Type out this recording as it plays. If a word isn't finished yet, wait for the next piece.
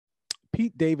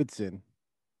Pete Davidson,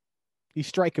 he's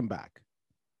striking back.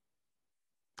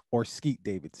 Or Skeet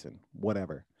Davidson,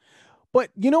 whatever.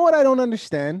 But you know what I don't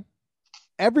understand?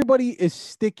 Everybody is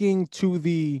sticking to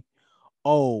the,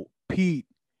 oh, Pete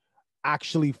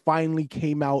actually finally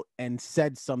came out and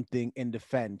said something in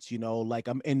defense, like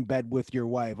I'm in bed with your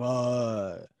wife.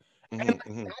 And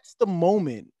that's the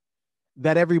moment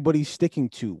that everybody's sticking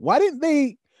to. Why didn't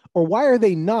they, or why are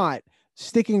they not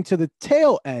sticking to the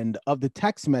tail end of the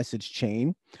text message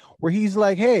chain where he's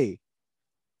like, hey,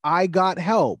 I got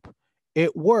help.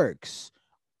 It works.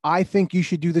 I think you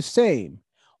should do the same.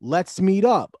 Let's meet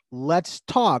up. Let's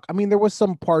talk. I mean, there was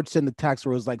some parts in the text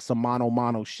where it was like some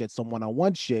mono shit, some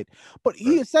one-on-one shit, but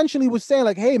he essentially was saying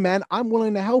like, hey man, I'm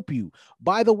willing to help you.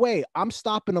 By the way, I'm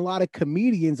stopping a lot of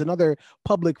comedians and other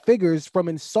public figures from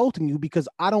insulting you because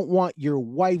I don't want your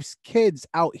wife's kids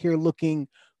out here looking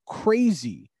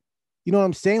crazy. You know what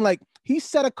I'm saying? Like, he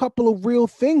said a couple of real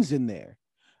things in there.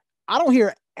 I don't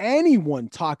hear anyone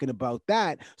talking about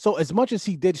that. So as much as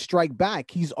he did strike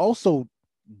back, he's also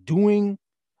doing,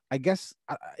 I guess,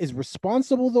 is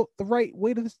responsible the right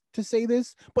way to say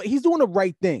this, but he's doing the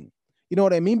right thing. You know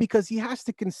what I mean? Because he has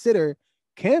to consider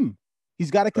Kim. He's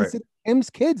got to consider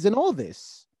Kim's kids and all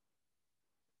this.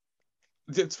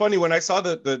 It's funny when I saw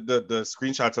the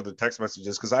screenshots of the text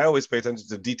messages, because I always pay attention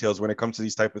to details when it comes to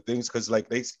these type of things, because like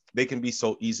they can be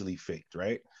so easily faked,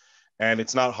 right? And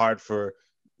it's not hard for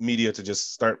media to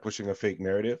just start pushing a fake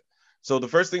narrative. So the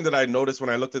first thing that I noticed when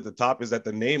I looked at the top is that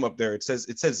the name up there, it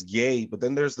says yay, but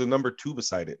then there's the number 2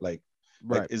 beside it. Like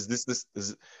is this,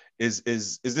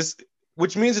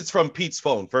 which means it's from Pete's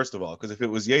phone, first of all, because if it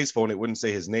was Ye's phone, it wouldn't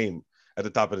say his name at the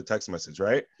top of the text message,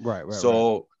 right? Right.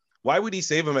 So why would he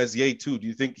save him as Ye 2? Do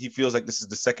you think he feels like this is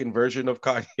the second version of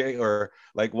Kanye, or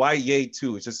like why Ye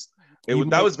 2? It's just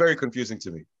that was very confusing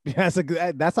to me.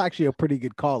 That's actually a pretty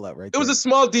good call out, right? It was a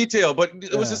small detail, but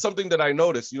it was just something that I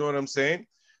noticed. You know what I'm saying?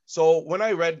 So when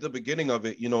I read the beginning of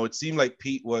it, it seemed like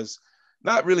Pete was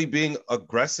not really being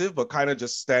aggressive, but kind of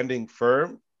just standing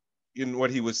firm in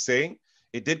what he was saying.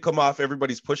 It did come off,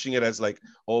 everybody's pushing it as like,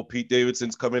 oh, Pete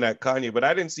Davidson's coming at Kanye, but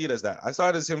I didn't see it as that. I saw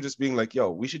it as him just being like,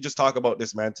 yo, we should just talk about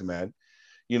this man to man,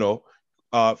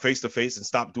 face to face, and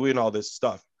stop doing all this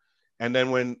stuff. And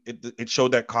then when it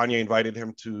showed that Kanye invited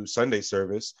him to Sunday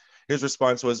service, his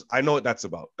response was, I know what that's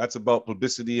about. That's about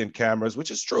publicity and cameras, which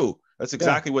is true. That's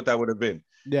exactly what that would have been.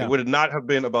 Yeah. It would not have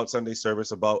been about Sunday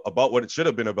service, about what it should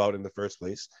have been about in the first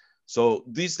place. So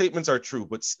these statements are true,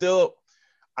 but still,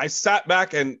 I sat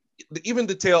back, and even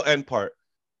the tail end part,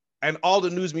 and all the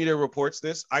news media reports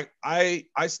this, I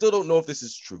still don't know if this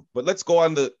is true, but let's go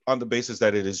on the basis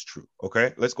that it is true.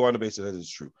 Okay, let's go on the basis that it is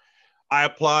true. I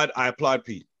applaud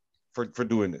Pete for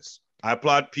doing this. I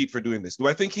applaud Pete for doing this. Do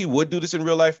I think he would do this in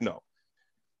real life? No,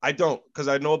 I don't, because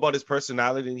I know about his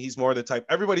personality, and he's more the type.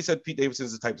 Everybody said Pete Davidson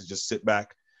is the type to just sit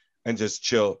back and just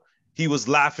chill. He was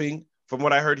laughing. From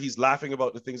what I heard, he's laughing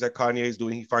about the things that Kanye is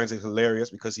doing. He finds it hilarious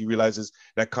because he realizes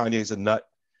that Kanye is a nut.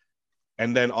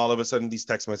 And then all of a sudden, these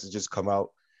text messages come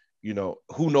out.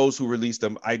 Who knows who released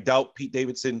them? I doubt Pete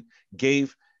Davidson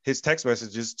gave his text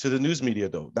messages to the news media,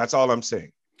 though. That's all I'm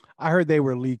saying. I heard they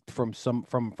were leaked from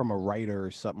a writer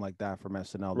or something like that from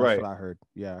SNL. That's what I heard.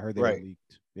 Yeah, I heard they were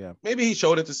leaked. Yeah, maybe he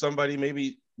showed it to somebody.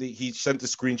 Maybe he sent the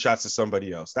screenshots to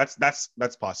somebody else.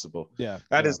 That's possible. Yeah,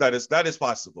 that is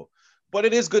possible. But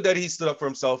it is good that he stood up for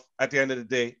himself at the end of the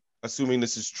day, assuming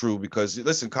this is true, because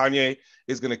listen, Kanye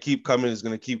is going to keep coming,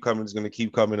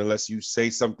 unless you say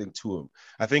something to him.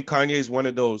 I think Kanye is one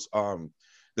of those,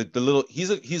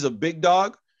 he's a big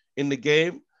dog in the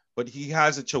game, but he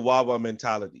has a Chihuahua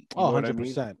mentality. You know 100%. What I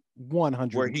mean?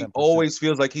 100%. Where he always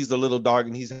feels like he's the little dog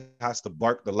and he has to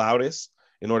bark the loudest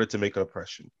in order to make an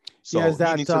impression. So he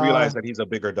needs to realize that he's a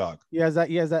bigger dog. He has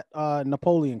that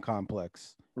Napoleon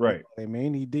complex. Right. I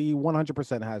mean, he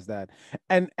 100% has that.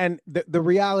 And the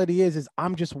reality is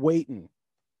I'm just waiting.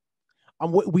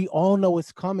 We all know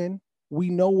it's coming. We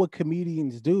know what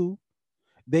comedians do.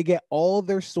 They get all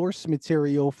their source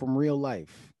material from real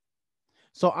life.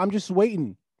 So I'm just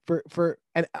waiting for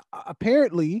and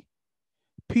apparently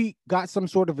Pete got some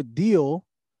sort of a deal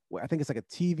where I think it's like a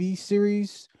TV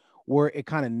series where it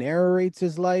kind of narrates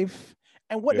his life.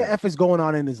 And what the F is going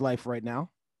on in his life right now?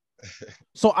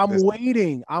 So I'm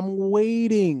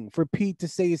waiting for Pete to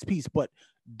say his piece, but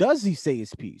does he say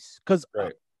his piece? Because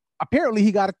apparently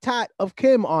he got a tat of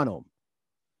Kim on him.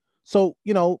 So,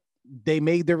 they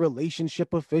made their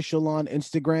relationship official on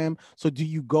Instagram. So do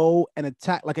you go and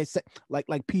attack? Like I said, like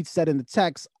Pete said in the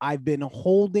text, I've been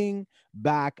holding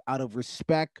back out of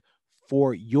respect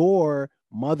for your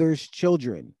mother's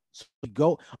children. So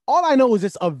go. All I know is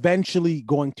it's eventually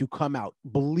going to come out.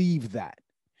 Believe that.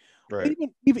 Right.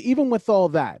 Even with all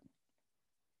that,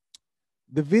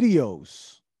 the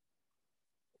videos,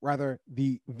 rather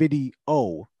the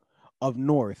video of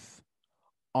North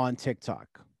on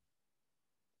TikTok.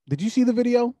 Did you see the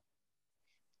video?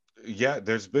 Yeah,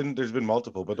 there's been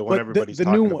multiple, but the one But everybody's the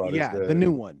new talking one, about yeah, the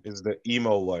new one. is the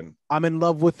emo one. I'm in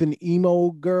love with an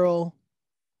emo girl.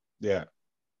 Yeah.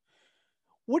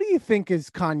 What do you think is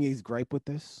Kanye's gripe with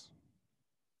this?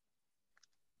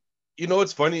 You know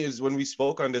what's funny is when we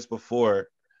spoke on this before,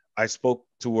 I spoke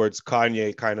towards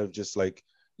Kanye kind of just like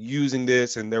using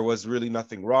this and there was really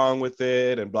nothing wrong with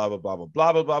it and blah blah blah blah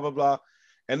blah blah blah blah blah.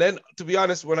 And then to be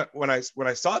honest, when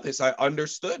I saw this, I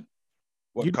understood You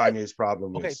what did? Kanye's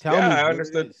problem Okay, is. tell Yeah, me I what it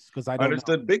understood is because I don't know.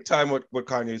 understood big time what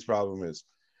Kanye's problem is.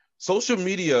 Social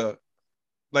media,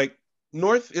 like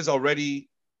North is already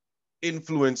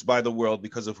influenced by the world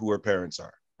because of who her parents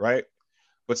are, right?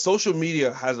 But social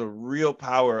media has a real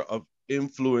power of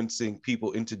influencing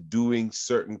people into doing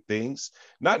certain things,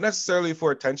 not necessarily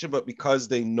for attention, but because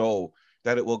they know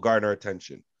that it will garner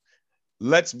attention.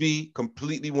 Let's be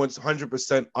completely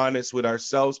 100% honest with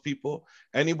ourselves, people.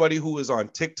 Anybody who is on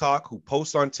TikTok, who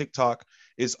posts on TikTok,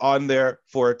 is on there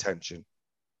for attention.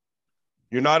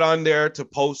 You're not on there to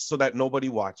post so that nobody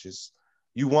watches.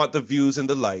 You want the views and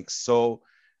the likes. So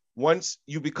once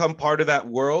you become part of that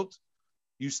world,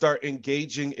 you start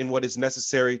engaging in what is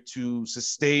necessary to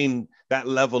sustain that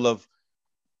level of,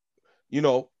 you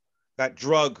know, that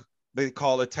drug they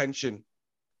call attention.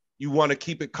 You want to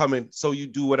keep it coming, so you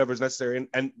do whatever is necessary.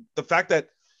 And the fact that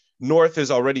North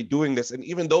is already doing this, and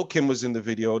even though Kim was in the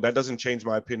video, that doesn't change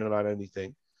my opinion on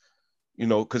anything,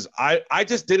 because I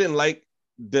just didn't like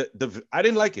the I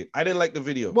didn't like it. I didn't like the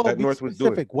video Well, that be North was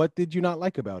doing. specific. What did you not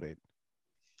like about it?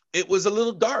 It was a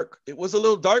little dark. It was a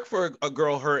little dark for a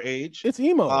girl her age. It's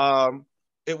emo.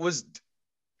 It was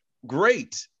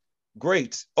great.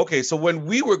 Great. Okay, so when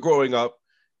we were growing up,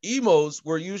 emos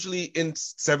were usually in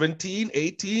 17,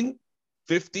 18,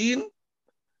 15.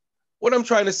 What I'm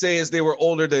trying to say is they were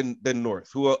older than North,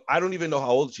 who I don't even know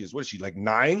how old she is. What is she, like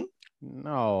 9?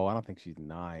 No, I don't think she's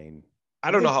 9. I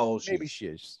don't know Maybe, how old she maybe is. she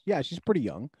is. Yeah, she's pretty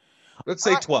young. Let's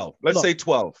say I 12. Let's look. say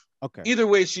 12. Okay. Either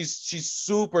way, she's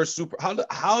super, super.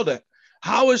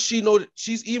 How is she know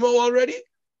she's emo already?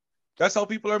 That's how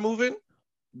people are moving?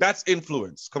 That's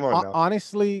influence. Come on now.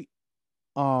 Honestly,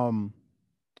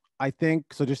 I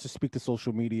think so. Just to speak to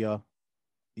social media,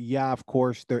 yeah, of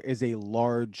course, there is a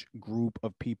large group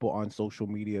of people on social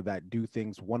media that do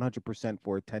things 100%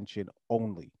 for attention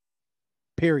only.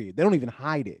 Period. They don't even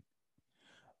hide it.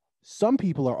 Some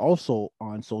people are also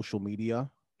on social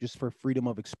media just for freedom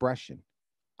of expression.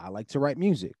 I like to write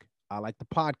music. I like the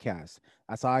podcast.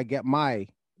 That's how I get my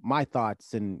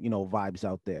thoughts and vibes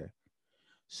out there.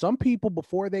 Some people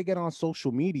before they get on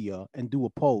social media and do a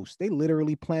post, they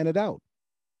literally plan it out.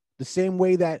 The same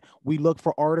way that we look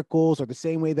for articles or the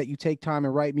same way that you take time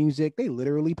and write music, they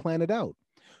literally plan it out.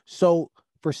 So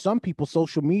for some people,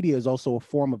 social media is also a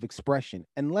form of expression.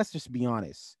 And let's just be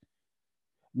honest,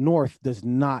 North does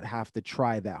not have to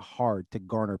try that hard to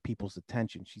garner people's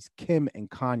attention. She's Kim and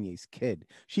Kanye's kid.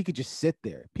 She could just sit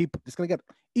there. People, it's going to get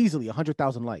easily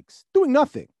 100,000 likes doing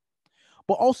nothing.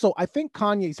 But also, I think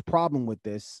Kanye's problem with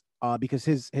this, because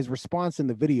his response in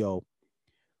the video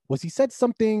was he said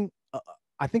something.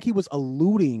 I think he was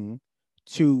alluding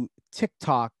to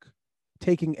TikTok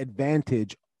taking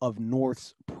advantage of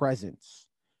North's presence,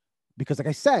 because, like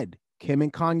I said, Kim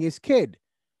and Kanye's kid.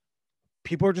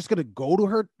 People are just gonna go to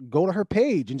her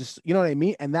page and just what I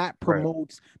mean, and that Right.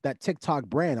 promotes that TikTok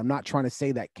brand. I'm not trying to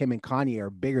say that Kim and Kanye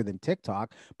are bigger than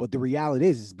TikTok, but the reality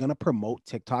is it's gonna promote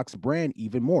TikTok's brand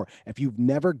even more. If you've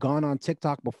never gone on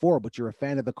TikTok before, but you're a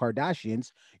fan of the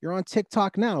Kardashians, you're on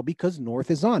TikTok now because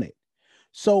North is on it.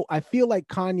 So I feel like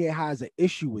Kanye has an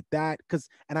issue with that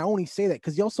and I only say that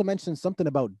because he also mentioned something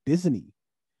about Disney.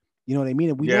 You know what I mean?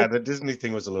 And we Yeah, know the Disney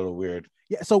thing was a little weird.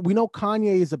 yeah, so we know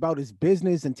Kanye is about his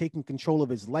business and taking control of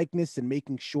his likeness and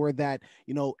making sure that,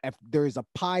 if there's a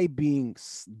pie being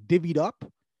divvied up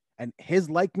and his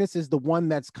likeness is the one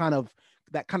that kind of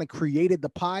created the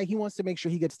pie, he wants to make sure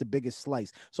he gets the biggest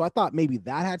slice. So I thought maybe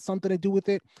that had something to do with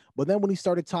it. But then when he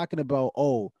started talking about,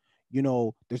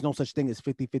 there's no such thing as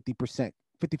 50-50%,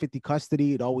 50-50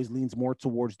 custody, it always leans more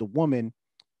towards the woman.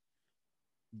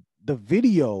 The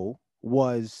video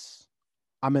was,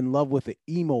 I'm in love with an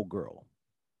emo girl.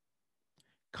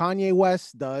 Kanye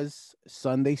West does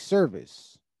Sunday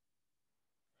service.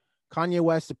 Kanye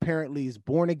West apparently is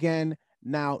born again.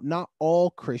 Now, not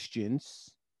all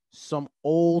Christians, some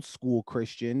old school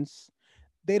Christians,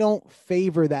 they don't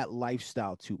favor that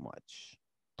lifestyle too much.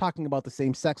 Talking about the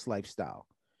same sex lifestyle.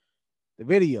 The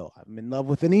video, I'm in love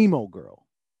with an emo girl.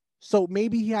 So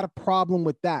maybe he had a problem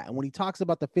with that. And when he talks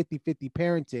about the 50-50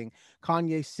 parenting,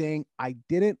 Kanye's saying, I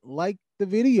didn't like the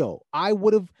video. I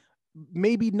would have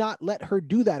maybe not let her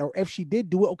do that. Or if she did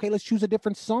do it, okay, let's choose a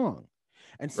different song.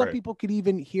 And some Right. people could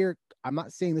even hear, I'm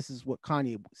not saying this is what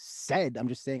Kanye said. I'm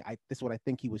just saying this is what I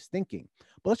think he was thinking.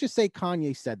 But let's just say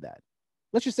Kanye said that.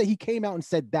 Let's just say he came out and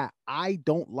said that. I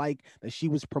don't like that she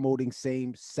was promoting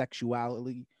same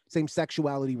sexuality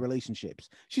relationships.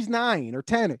 She's 9 or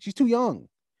 10. She's too young.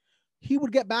 He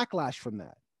would get backlash from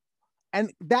that.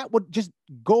 And that would just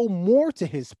go more to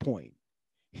his point.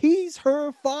 He's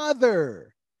her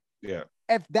father. Yeah.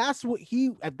 If that's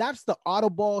the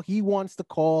audible he wants to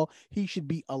call, he should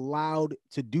be allowed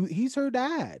to do. He's her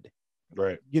dad.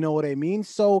 Right. You know what I mean?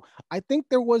 So I think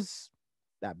there was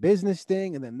that business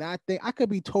thing and then that thing. I could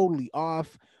be totally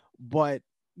off, but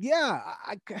yeah,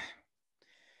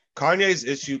 Kanye's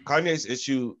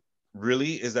issue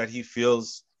really is that he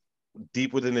feels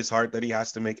deep within his heart that he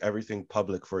has to make everything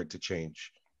public for it to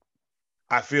change.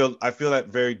 I feel that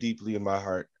very deeply in my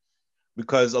heart,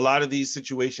 because a lot of these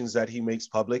situations that he makes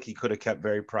public, he could have kept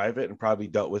very private and probably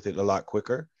dealt with it a lot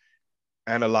quicker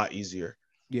and a lot easier.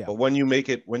 Yeah. But when you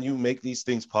make these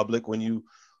things public, when you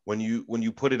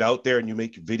put it out there and you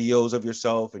make videos of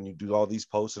yourself and you do all these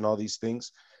posts and all these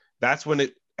things, that's when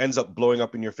it ends up blowing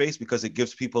up in your face, because it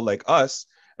gives people like us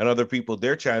and other people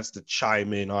their chance to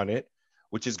chime in on it,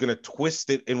 which is going to twist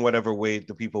it in whatever way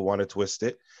the people want to twist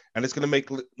it, and it's going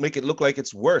to make it look like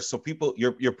it's worse. So people,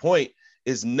 your point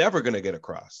is never going to get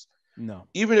across. No.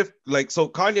 Even if so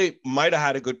Kanye might have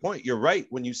had a good point. You're right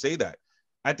when you say that.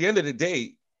 At the end of the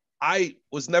day, I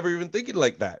was never even thinking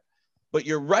like that. But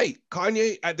you're right.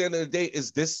 Kanye, at the end of the day,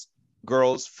 is this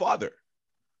girl's father.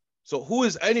 So who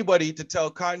is anybody to tell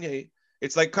Kanye?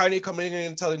 It's like Kanye coming in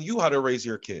and telling you how to raise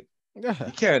your kid. Yeah.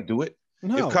 You can't do it.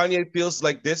 No. If Kanye feels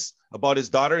like this about his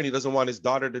daughter and he doesn't want his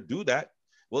daughter to do that,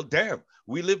 well, damn,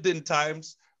 we lived in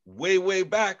times way, way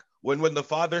back when the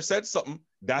father said something,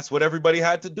 that's what everybody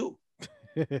had to do.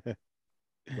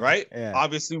 Right? Yeah.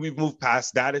 Obviously, we've moved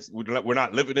past that. We're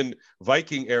not living in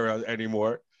Viking era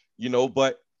anymore,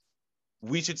 but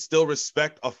we should still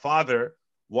respect a father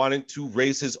wanting to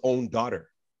raise his own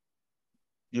daughter.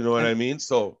 You know what I mean?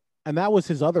 So, and that was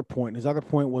his other point. His other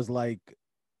point was like,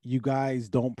 you guys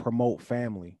don't promote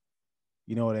family.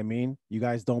 You know what I mean? You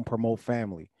guys don't promote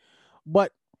family.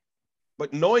 But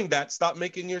knowing that, stop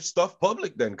making your stuff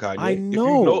public then, Kanye. I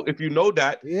know. If you know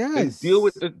that, yes,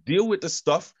 then deal with the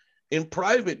stuff in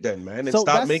private then, man, and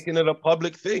stop making it a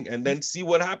public thing and then see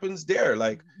what happens there.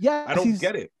 Like, yeah, I don't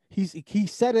get it. He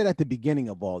said it at the beginning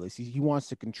of all this. He wants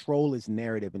to control his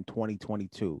narrative in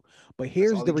 2022. But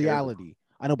here's the reality.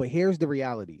 I know, but here's the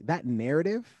reality. That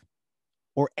narrative,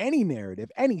 or any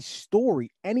narrative, any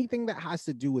story, anything that has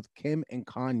to do with Kim and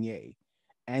Kanye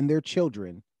and their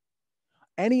children,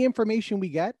 any information we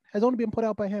get has only been put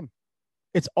out by him.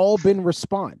 It's all been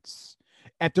response.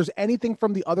 If there's anything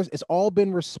from the others, it's all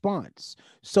been response.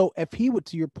 So if he would,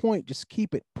 to your point, just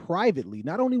keep it privately,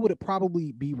 not only would it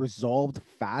probably be resolved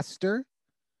faster,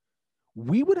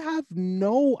 we would have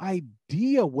no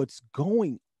idea what's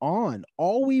going on.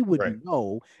 All we would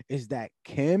know is that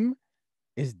Kim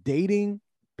is dating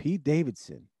Pete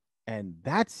Davidson, and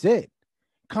that's it.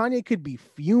 Kanye could be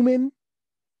fuming.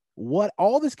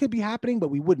 All this could be happening, but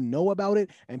we wouldn't know about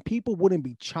it, and people wouldn't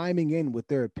be chiming in with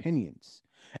their opinions.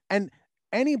 And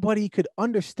anybody could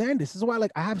understand this. This is why,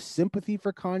 like, I have sympathy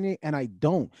for Kanye, and I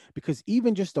don't, because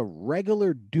even just a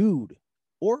regular dude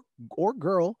or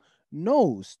girl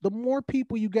knows the more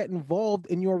people you get involved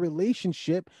in your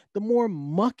relationship, the more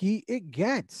mucky it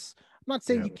gets. I'm not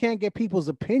saying you can't get people's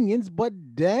opinions, but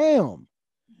damn.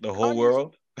 The whole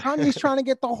world? Kanye's trying to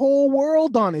get the whole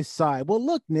world on his side. Well,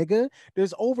 look, nigga,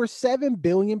 there's over 7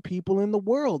 billion people in the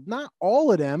world. Not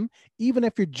all of them, even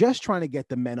if you're just trying to get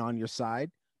the men on your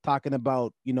side, talking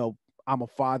about, I'm a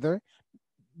father.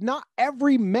 Not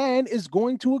every man is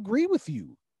going to agree with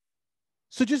you.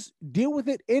 So just deal with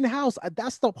it in-house.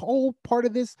 That's the whole part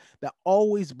of this that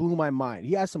always blew my mind.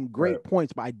 He has some great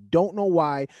points, but I don't know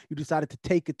why you decided to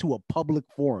take it to a public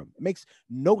forum. It makes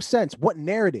no sense. What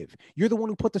narrative? You're the one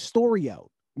who put the story out.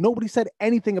 Nobody said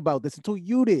anything about this until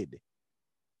you did.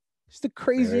 It's the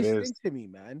craziest thing to me,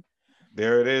 man.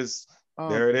 There it is.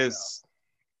 There it is.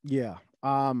 Yeah.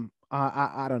 I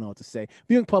don't know what to say.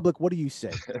 Viewing public, what do you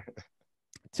say?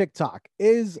 TikTok.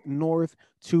 Is North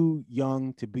too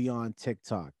young to be on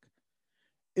TikTok?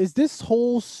 Is this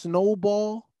whole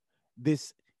snowball,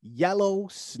 this yellow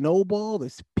snowball,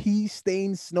 this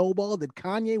pea-stained snowball, did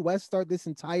Kanye West start this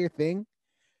entire thing?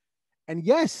 And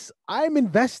yes, I'm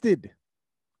invested.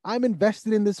 I'm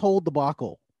invested in this whole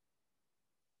debacle.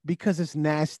 because it's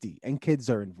nasty and kids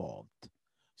are involved.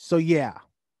 So yeah.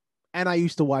 And I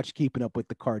used to watch Keeping Up with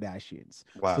the Kardashians.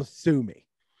 So Wow. sue me.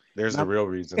 There's the real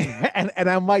reason. And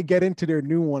I might get into their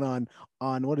new one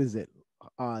on what is it?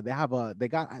 They're back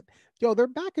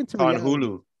into It's on reality.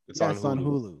 Hulu. It's on Yes, on Hulu.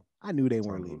 Hulu. I knew they It's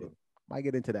weren't on leaving. Hulu. Might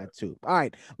get into that too. All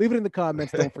right. Leave it in the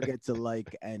comments. Don't forget to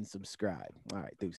like and subscribe. All right, deuces.